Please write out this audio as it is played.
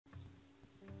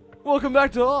Welcome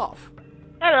back to Off.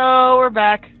 Hello, we're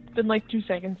back. It's been like 2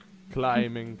 seconds.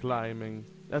 Climbing.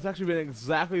 That's actually been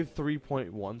exactly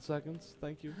 3.1 seconds.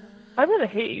 Thank you. I'm gonna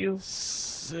hate you.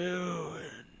 Soon,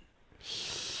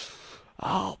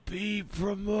 I'll be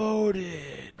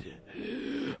promoted.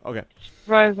 Okay.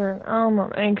 Riser, I'm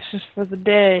anxious for the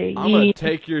day. I'm gonna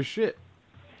take your shit.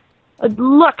 A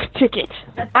luck ticket.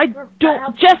 I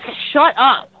don't. Jessica, shut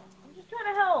up. I'm just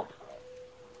trying to help.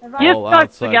 You All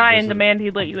talked to the outside guy and visit. demand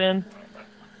he'd let you in.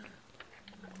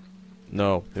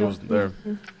 No, he wasn't there.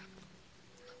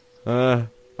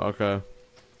 Okay.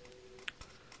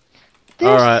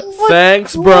 Alright,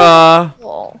 thanks, bruh.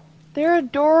 Adorable. They're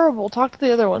adorable. Talk to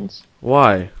the other ones.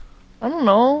 Why? I don't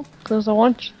know, because I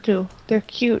want you to. They're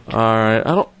cute. Alright,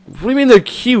 I don't. What do you mean they're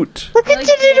cute? Look at the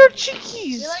little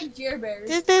chickies. They're like Jer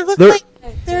Bears. They look They're-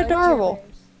 like they're adorable.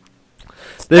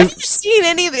 They're, Have you seen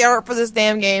any of the art for this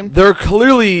damn game? they're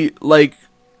clearly, like,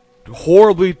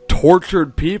 horribly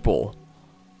tortured people.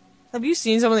 Have you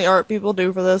seen some of the art people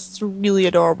do for this? It's really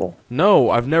adorable. No,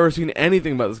 I've never seen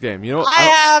anything about this game. You know, I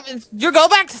haven't. You go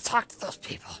back to talk to those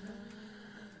people.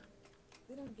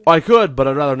 I could, but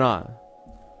I'd rather not.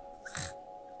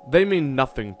 They mean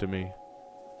nothing to me.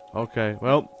 Okay,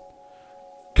 well.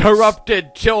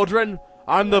 Corrupted children!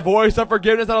 I'm the voice of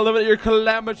forgiveness and I'll eliminate your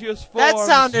calamitous forms. That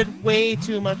sounded way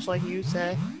too much like you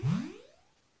say.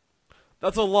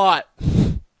 That's a lot.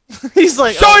 He's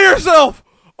like, Show yourself!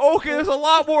 Okay, there's a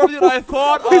lot more of you than I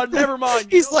thought. Never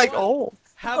mind. You He's know like, what? oh.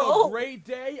 Have a great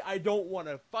day. I don't want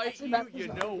to fight you. You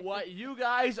know what? You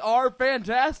guys are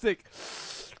fantastic.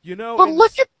 You know. But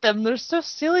look at them. They're so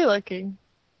silly looking.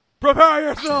 Prepare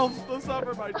yourselves to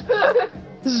suffer my.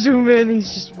 Zoom in.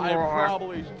 He's just. I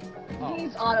probably. He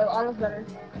needs auto. Auto's better.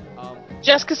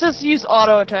 Jessica says use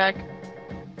auto attack.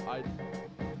 I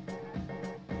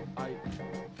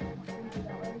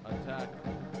attack.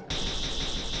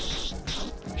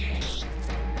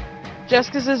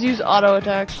 Jessica says use auto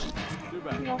attack. Too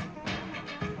bad. No.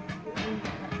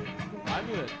 I'm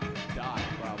gonna die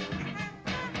probably.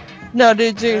 No,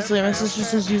 dude, seriously, my sister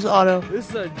says use auto. This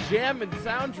is a jamming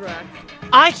soundtrack.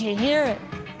 I can hear it.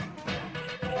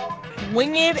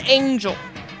 Winged Angel.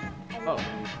 Oh,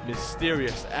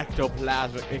 mysterious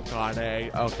ectoplasmic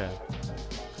incarnate. Okay.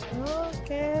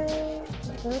 Okay.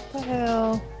 What the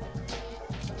hell?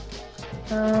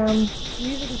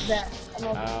 Music is best. I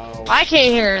love it. Ow. I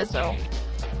can't hear it though.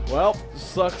 Well,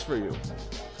 sucks for you.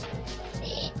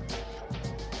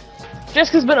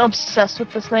 Jessica's been obsessed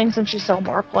with this thing since she saw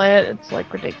Mark play it. It's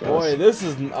like ridiculous. Boy, this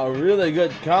is a really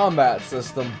good combat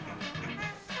system.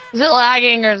 Is it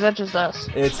lagging or is that just us?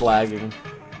 It's lagging.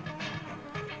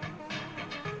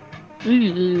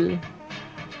 Ooh.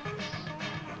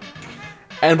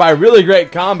 And by really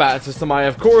great combat system, I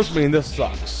of course mean this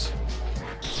sucks.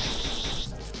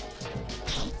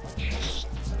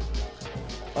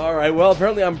 Alright, well,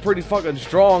 apparently I'm pretty fucking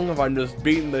strong if I'm just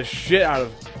beating the shit out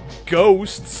of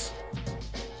ghosts.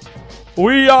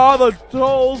 We are the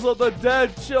souls of the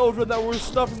dead children that were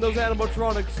stuffed in those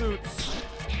animatronic suits.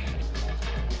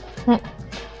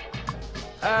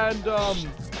 And,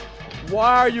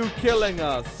 why are you killing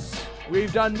us?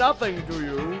 We've done nothing to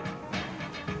you.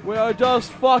 We are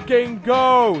just fucking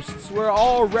ghosts. We're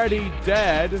already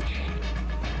dead.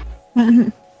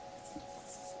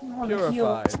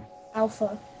 Purified.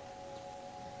 Alpha.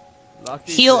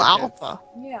 Lucky Heal ticket. Alpha.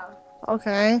 Yeah.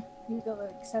 Okay. He's got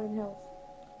like 7 health.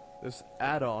 This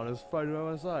add-on is fighting by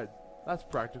my side. That's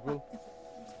practical.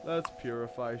 Let's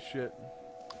purify shit.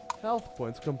 Health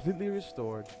points completely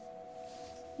restored.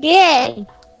 Yay!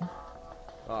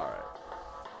 Alright.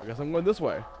 I guess I'm going this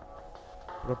way.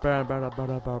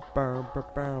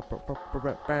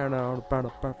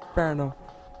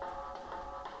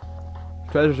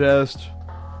 Treasure chest.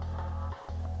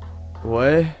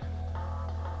 What?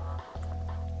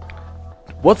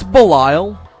 What's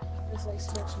Belial? It's like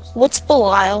switches. What's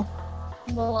Belial?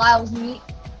 Belial's meat.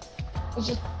 It's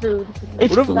just food.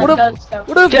 It's What if- food. what if- does stuff.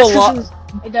 What if Jessica Belial? says-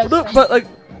 It does What if, stuff. but like,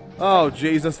 oh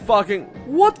Jesus fucking!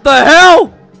 What the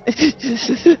hell?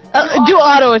 do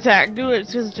auto attack. Do it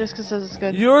because Jessica says it's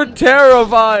good. You're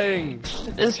terrifying.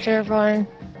 It is terrifying.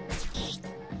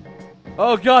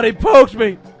 Oh God, he poked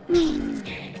me.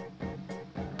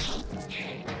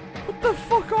 What the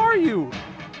fuck are you?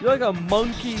 You're like a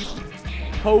monkey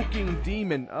poking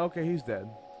demon. Okay, he's dead.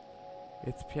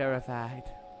 It's purified.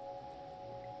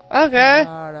 Okay.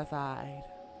 Purified.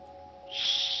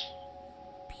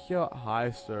 Pure.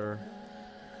 Hi, sir.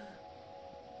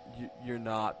 You're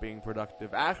not being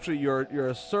productive. Actually, you're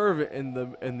a servant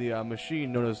in the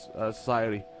machine known as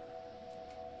society.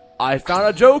 I found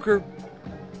a Joker.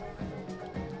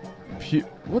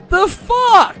 What the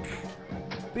fuck?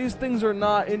 These things are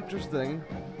not interesting.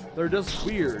 They're just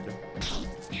weird.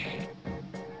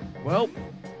 Well,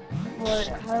 What?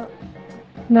 How?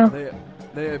 No.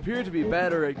 they appear to be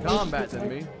better at combat than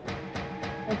me.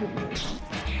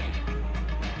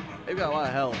 They've got a lot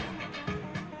of health.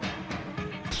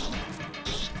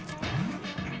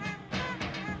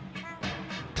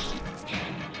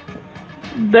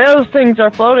 Those things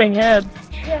are floating heads.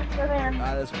 Yeah, go there.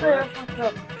 That is There, correct. fucked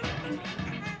up.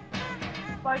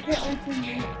 Why can't we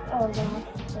see you? Oh,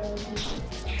 gosh.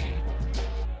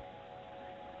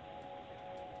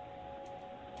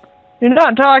 You're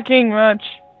not talking much.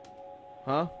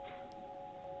 Huh?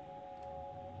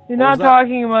 You're What was not that?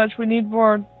 talking much. We need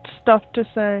more stuff to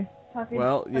say.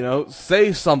 Well, you know,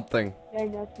 say something. Yeah,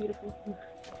 that's beautiful.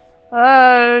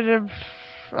 I don't know.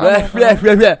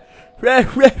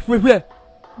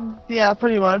 Yeah,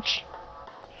 pretty much.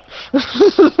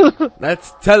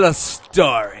 Let's tell a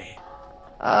story.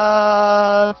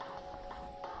 I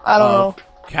don't know.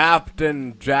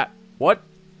 Captain Jack. What?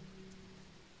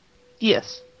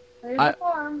 Yes. There's I- the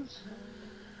farms.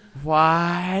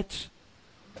 What?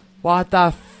 What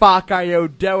the fuck are you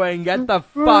doing? Get the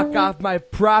fuck off my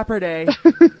property.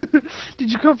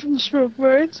 Did you come from the smoke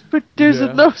mines? But there's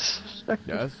Yeah. no.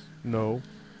 Yes. No.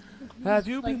 Have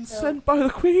you been sent by the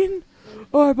Queen?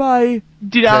 Or by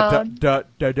Didon. Don?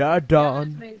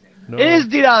 That's amazing. No. It is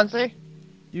Didon, see?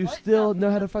 You still know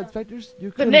how to fight specters?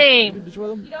 You could name. You could destroy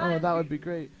them? Oh, that would be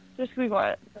great. Just be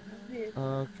quiet.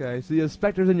 Okay, so you have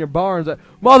specters in your barns.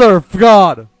 Mother of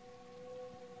God!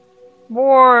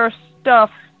 More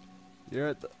stuff. You're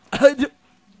at the.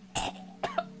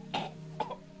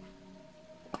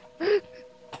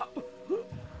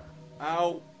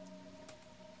 Ow.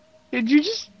 Did you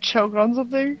just choke on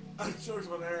something? I choked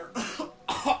on air.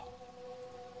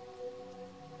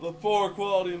 The poor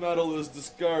quality metal is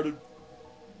discarded.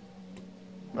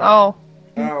 Oh.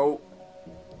 Ow.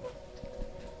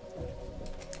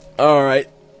 Alright.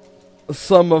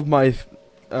 Some of my.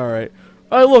 Alright.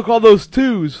 Hey, look, all those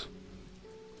twos.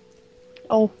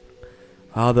 Oh.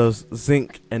 All those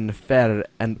zinc and fat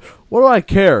and. What do I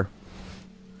care?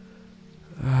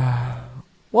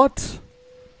 What?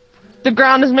 The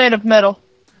ground is made of metal.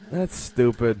 That's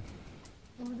stupid.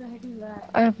 What the heck is that?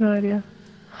 I have no idea.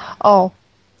 Oh.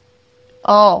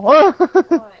 Oh. What?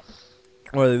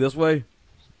 What, are they this way?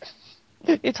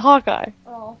 It's Hawkeye.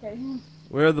 Oh, okay.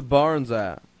 Where are the barns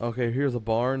at? Okay, here's a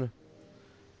barn.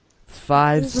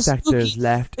 5 It's a sectors spooky-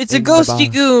 left. It's a in the ghosty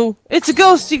barn. goo. It's a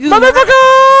ghosty goo.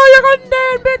 Motherfucker! You're going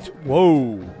down, bitch!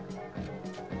 Whoa.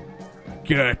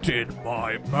 Get in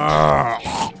my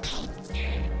mouth.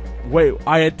 Wait,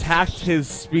 I attacked his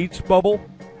speech bubble?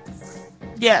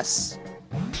 Yes.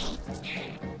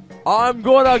 I'm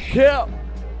gonna kill.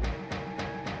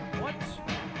 What?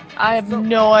 I have So-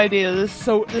 no idea. This.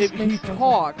 So This if he makes no sense.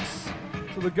 talks,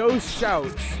 so the ghost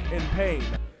shouts in pain,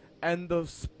 and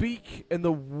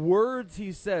the words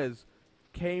he says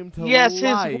came to Yes,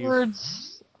 life. his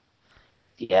words.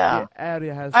 Yeah. The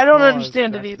area has I don't claws,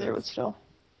 understand it either, specters. but still.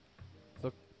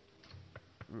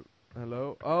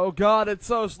 Hello? Oh god, it's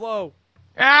so slow.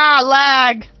 Ah,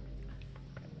 lag!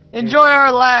 Enjoy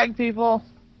our lag, people.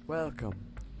 Welcome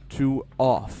to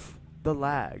Off the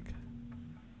Lag.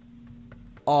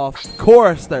 Of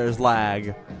course there's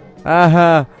lag.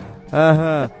 Uh-huh.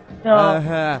 Uh-huh. No.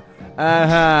 Uh-huh.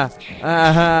 Uh-huh.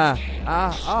 Uh-huh.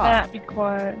 Matt, be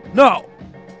quiet. No!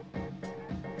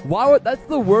 Why would that's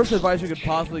the worst advice you could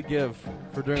possibly give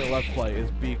for doing a let's play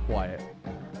is be quiet.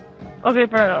 Okay,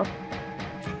 fair enough.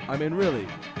 I mean really.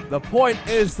 The point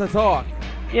is to talk.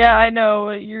 Yeah, I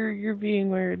know. You're being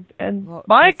weird, and Well,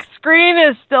 my it's- screen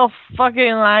is still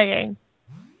fucking lagging.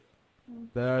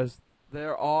 There is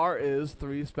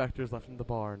 3 specters left in the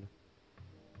barn.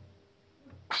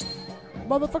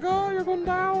 Motherfucker, you're going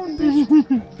down.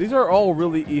 These are all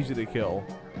really easy to kill.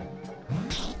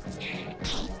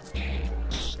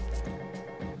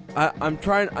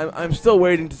 I'm still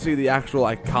waiting to see the actual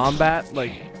like combat.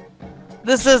 Like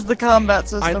This is the combat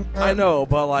system. I know,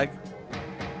 but like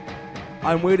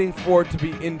I'm waiting for it to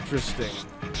be interesting.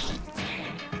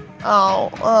 Oh,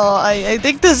 well, I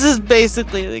think this is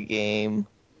basically the game.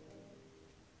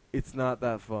 It's not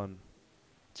that fun.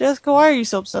 Jessica, why are you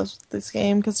so obsessed with this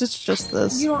game? Because it's just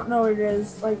this. You don't know what it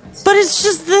is. Like, But it's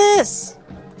just this!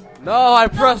 No, I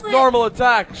pressed normal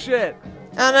attack. Shit.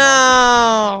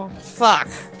 Oh no! Fuck.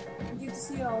 you get to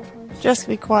see all of them. Jessica,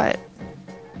 be quiet.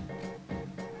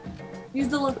 Use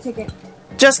the look ticket.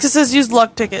 Jessica says use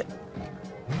luck ticket.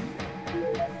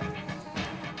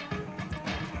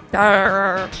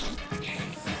 Arr.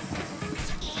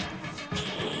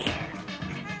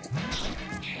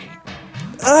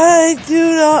 I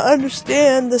do not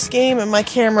understand this game, and my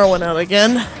camera went out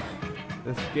again.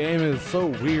 This game is so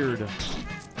weird.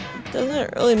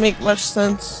 Doesn't really make much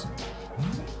sense.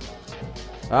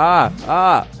 Every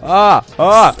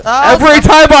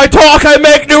time I talk, I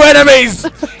make new enemies!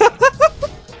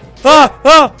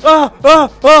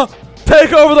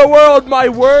 Take over the world, my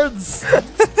words!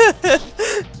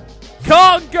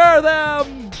 Conquer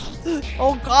them!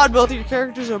 Oh god, both of your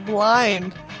characters are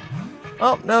blind.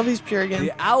 Oh, no, he's pure again.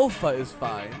 The alpha is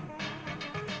fine.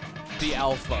 The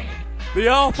alpha. The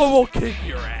alpha will kick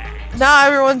your ass. Now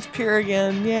everyone's pure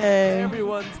again. Yay.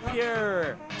 Everyone's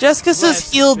pure. Jessica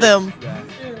says heal them.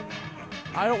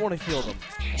 I don't want to heal them.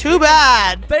 Too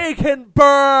bad. They can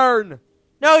burn.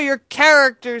 No, your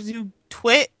characters, you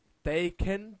twit. They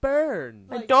can burn.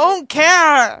 I don't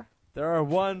care. There are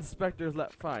 1 specters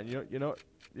left. Fine. You know.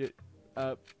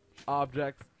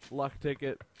 Objects. Luck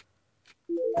ticket.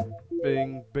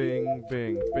 Bing, bing,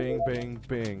 bing, bing, bing,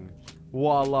 bing.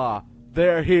 Voila.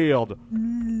 They're healed.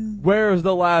 Where's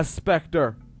the last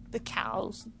specter? The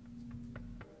cows.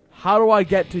 How do I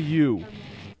get to you?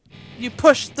 You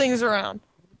push things around.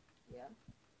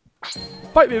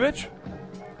 Fight me, bitch.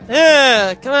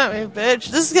 Yeah, come at me, bitch.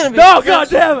 This is gonna be. No, god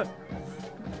damn it!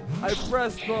 I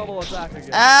pressed normal attack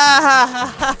again.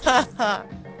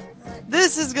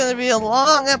 This is gonna be a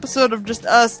long episode of just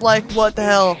us, like, what the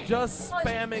hell? Just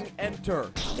spamming enter.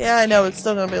 Yeah, I know, it's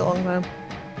still gonna be a long time.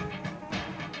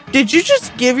 Did you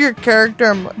just give your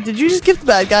character did you just give the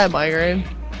bad guy a migraine?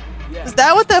 Yeah. Is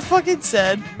that what that fucking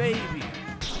said? Maybe.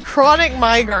 Chronic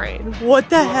migraine. What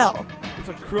the hell? It's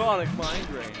a chronic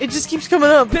migraine. It just keeps coming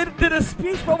up. Did a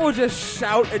speech bubble just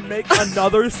shout and make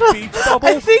another speech bubble?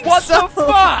 I think what so. the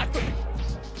fuck?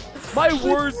 My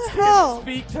words hell? can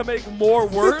speak to make more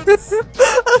words?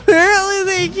 Apparently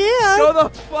they can. Go the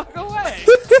fuck away.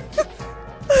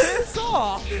 Piss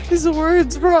off. His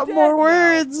words brought more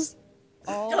words.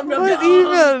 What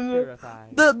even?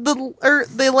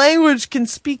 The language can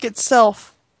speak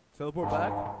itself. Teleport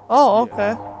back. Oh,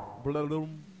 okay.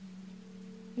 Blah-dum.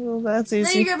 Well, that's Now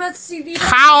easy. you're about to see the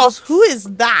Cows. Who is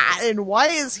that, and why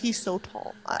is he so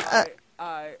tall? I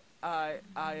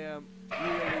am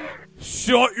really.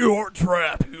 Shut your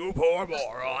trap, you poor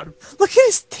moron. Look at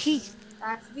his teeth.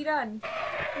 That's to be done.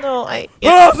 No, Has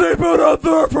he been out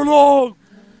there for long?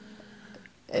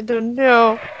 I don't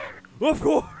know. Of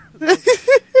course.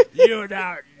 You know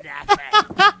nothing.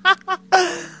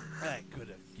 I could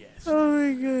have guessed. Oh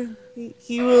my god.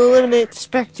 He will eliminate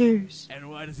specters. And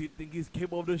why does he think he's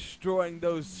capable of destroying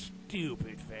those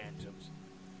stupid phantoms?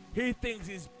 He thinks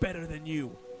he's better than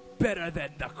you. Better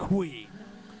than the queen.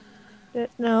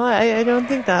 No, I don't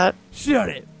think that. Shut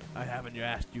it. I haven't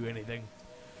asked you anything.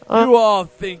 You all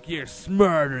think you're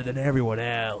smarter than everyone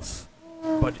else.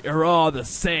 But you're all the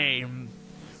same.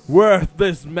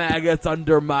 Worthless maggots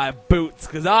under my boots,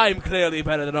 because I'm clearly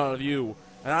better than all of you.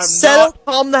 And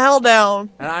Calm the hell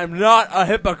down. And I'm not a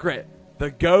hypocrite.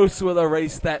 The ghosts will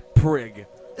erase that prig.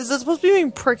 Is that supposed to be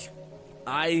mean prick?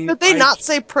 Did they not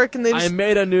say prick and they just... I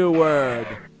made a new word.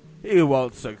 He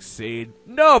won't succeed.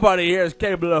 Nobody here is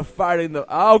capable of fighting the...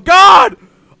 Oh, God!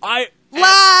 I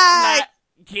Lie!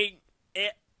 King,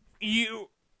 you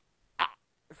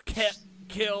can't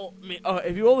kill me. Oh,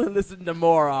 if you only listened to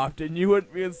more often, you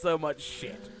wouldn't be in so much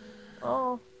shit.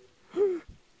 Oh. You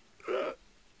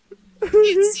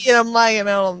see it, I'm lying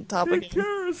out on the top You're again.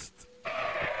 cursed.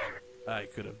 I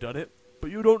could have done it,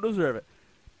 but you don't deserve it.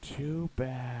 Too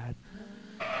bad.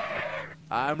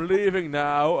 I'm leaving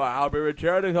now. I'll be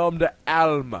returning home to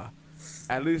Alma.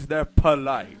 At least they're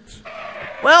polite.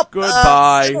 Well,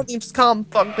 goodbye. Just calm the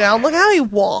fuck down. Look how he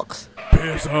walks.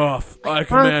 Piss off. I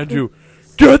command you.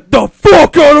 Get the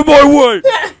fuck out of my way!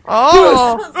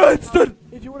 Oh. Instant.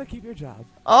 If you want to keep your job.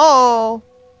 Oh.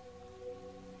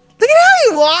 Look at how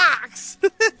he walks.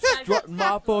 Strutting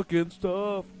my fucking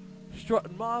stuff.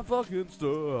 Strutting my fucking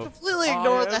stuff. Completely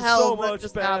ignore the hell so that much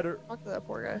just better. happened. Fuck that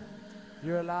poor guy.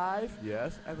 You're alive?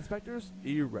 Yes. And the specters?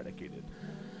 Eradicated.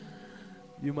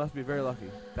 You must be very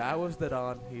lucky. That was the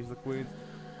Don. He's the queen.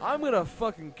 I'm gonna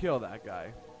fucking kill that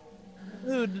guy.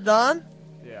 Who, Don?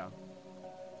 Yeah.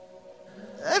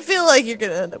 I feel like you're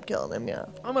gonna end up killing him, yeah.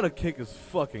 I'm gonna kick his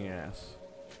fucking ass.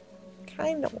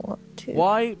 Kinda want to.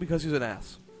 Why? Because he's an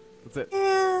ass. That's it.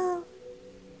 Yeah.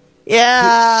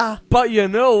 Yeah. But you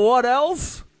know what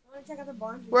else? I want to check out the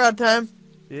barn. We're out of time.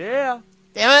 Yeah.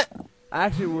 Damn it.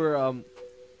 Actually, we're,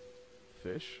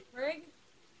 fish? Rig?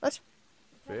 What?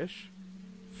 Fish?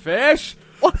 Fish?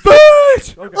 What?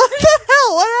 Fish! Okay. What the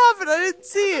hell? What happened? I didn't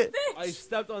see it. I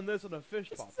stepped on this and a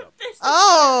fish popped up.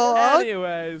 Oh.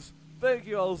 Anyways, thank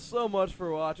you all so much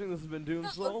for watching. This has been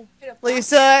Doomedsole.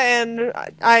 Lisa and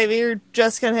Ivy, or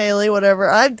Jessica and Haley, whatever.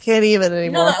 I can't even You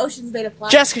anymore. know the ocean's made of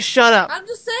plastic. Jessica, shut up. I'm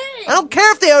just saying. I don't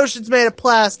care if the ocean's made of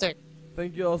plastic.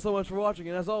 Thank you all so much for watching,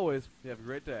 and as always, you have a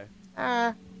great day.